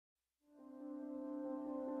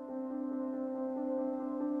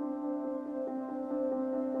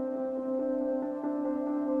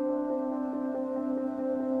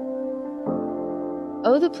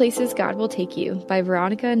the Places God Will Take You by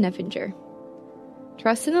Veronica Neffinger.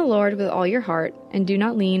 Trust in the Lord with all your heart, and do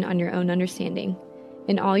not lean on your own understanding.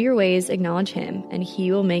 In all your ways acknowledge Him, and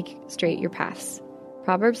He will make straight your paths.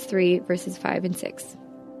 Proverbs 3, verses 5 and 6.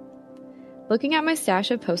 Looking at my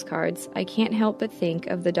stash of postcards, I can't help but think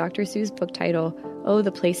of the Dr. Seuss book title, Oh,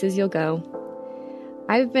 the Places You'll Go.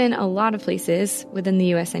 I've been a lot of places, within the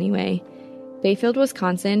U.S. anyway. Bayfield,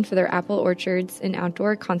 Wisconsin for their apple orchards and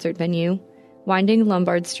outdoor concert venue, winding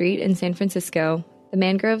Lombard Street in San Francisco, the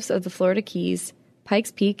mangroves of the Florida Keys,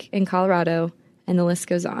 Pikes Peak in Colorado, and the list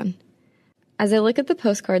goes on. As I look at the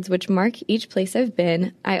postcards which mark each place I've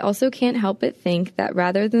been, I also can't help but think that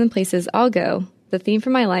rather than the places I'll go, the theme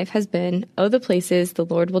for my life has been, oh, the places the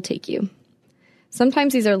Lord will take you.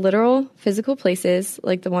 Sometimes these are literal, physical places,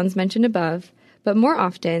 like the ones mentioned above, but more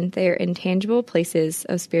often they are intangible places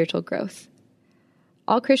of spiritual growth.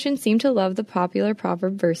 All Christians seem to love the popular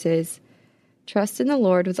proverb verses, trust in the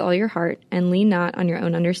Lord with all your heart, and lean not on your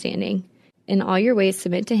own understanding. In all your ways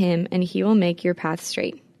submit to Him, and He will make your path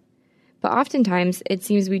straight. But oftentimes, it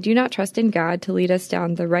seems we do not trust in God to lead us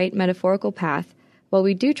down the right metaphorical path, while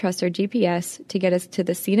we do trust our GPS to get us to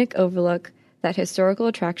the scenic overlook, that historical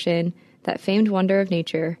attraction, that famed wonder of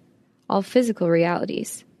nature, all physical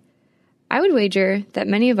realities. I would wager that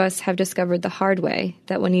many of us have discovered the hard way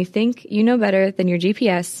that when you think you know better than your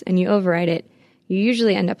GPS and you override it, you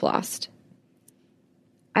usually end up lost.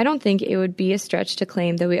 I don't think it would be a stretch to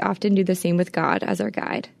claim that we often do the same with God as our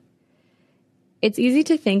guide. It's easy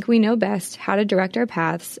to think we know best how to direct our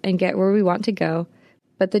paths and get where we want to go,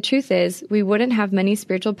 but the truth is we wouldn't have many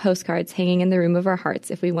spiritual postcards hanging in the room of our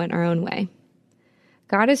hearts if we went our own way.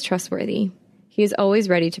 God is trustworthy. He is always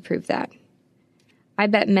ready to prove that. I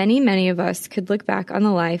bet many of us could look back on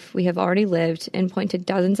the life we have already lived and point to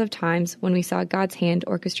dozens of times when we saw God's hand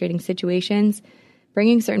orchestrating situations,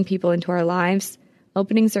 bringing certain people into our lives,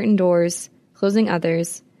 opening certain doors, closing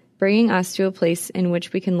others, bringing us to a place in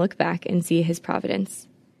which we can look back and see His providence.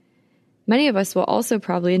 Many of us will also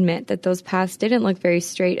probably admit that those paths didn't look very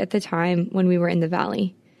straight at the time when we were in the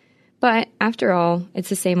valley. But, after all, it's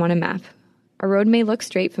the same on a map. A road may look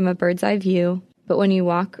straight from a bird's eye view, but when you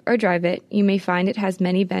walk or drive it, you may find it has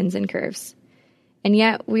many bends and curves. And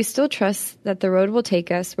yet, we still trust that the road will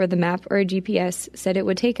take us where the map or a GPS said it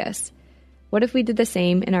would take us. What if we did the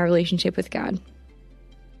same in our relationship with God?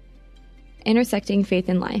 Intersecting faith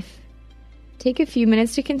and life. Take a few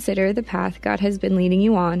minutes to consider the path God has been leading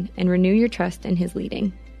you on and renew your trust in His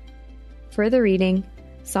leading. Further reading,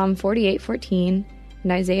 Psalm 48:14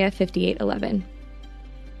 and Isaiah 58:11.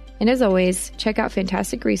 And as always, check out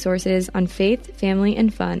fantastic resources on faith, family,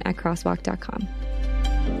 and fun at crosswalk.com.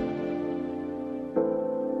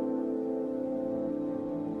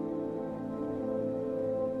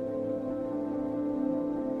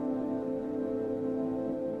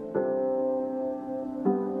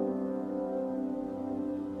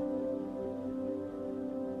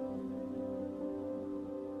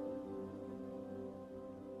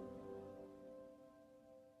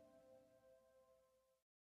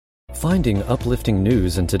 Finding uplifting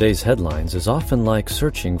news in today's headlines is often like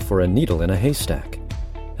searching for a needle in a haystack.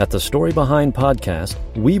 At the Story Behind podcast,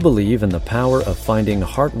 we believe in the power of finding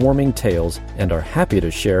heartwarming tales and are happy to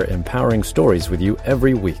share empowering stories with you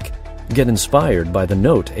every week. Get inspired by the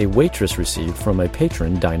note a waitress received from a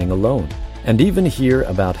patron dining alone, and even hear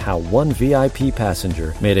about how one VIP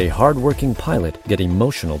passenger made a hardworking pilot get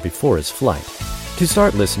emotional before his flight. To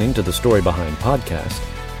start listening to the Story Behind podcast,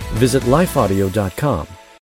 visit lifeaudio.com